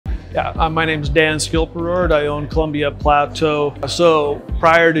Yeah, my name's Dan Schilperoort. I own Columbia Plateau. So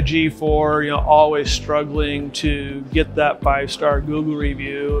prior to gFour, always struggling to get that 5-star Google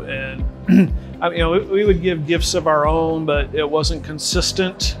review, and we would give gifts of our own, but it wasn't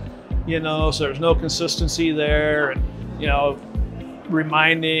consistent. So there's no consistency there, and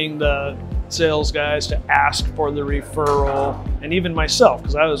reminding the sales guys to ask for the referral, and even myself,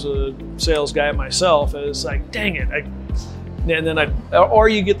 because I was a sales guy myself, it's like, dang it. And then or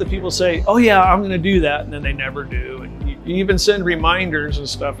you get the people say, oh yeah, I'm going to do that, and then they never do. And you even send reminders and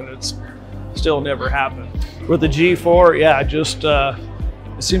stuff, and it's still never happened. With the gFour, yeah, just it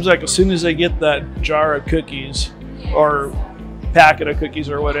seems like as soon as they get that jar of cookies or packet of cookies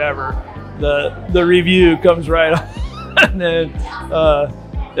or whatever, the review comes right up. And then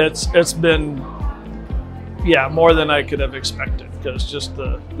it's been, yeah, more than I could have expected, because just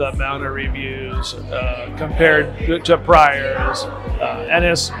the amount of reviews compared to prior is, and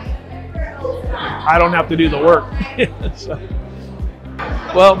I don't have to do the work. So,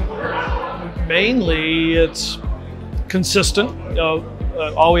 well, mainly it's consistent.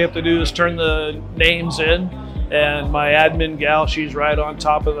 All we have to do is turn the names in, and my admin gal, she's right on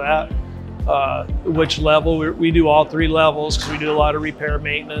top of that. Which level, we do all 3 levels, because we do a lot of repair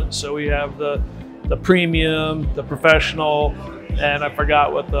maintenance. So we have the premium, the professional, and I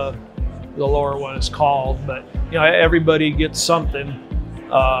forgot what the lower one is called, but everybody gets something.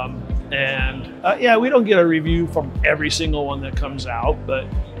 Yeah, we don't get a review from every single one that comes out, but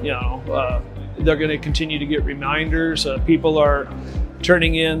they're going to continue to get reminders. People are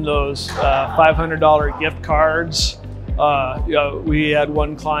turning in those $500 gift cards. We had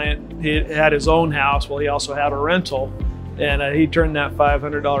one client, he had his own house, well, he also had a rental, and he turned that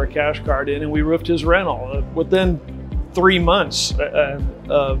 $500 cash card in, and we roofed his rental within 3 months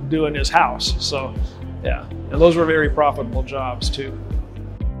of doing his house. So yeah, and those were very profitable jobs too.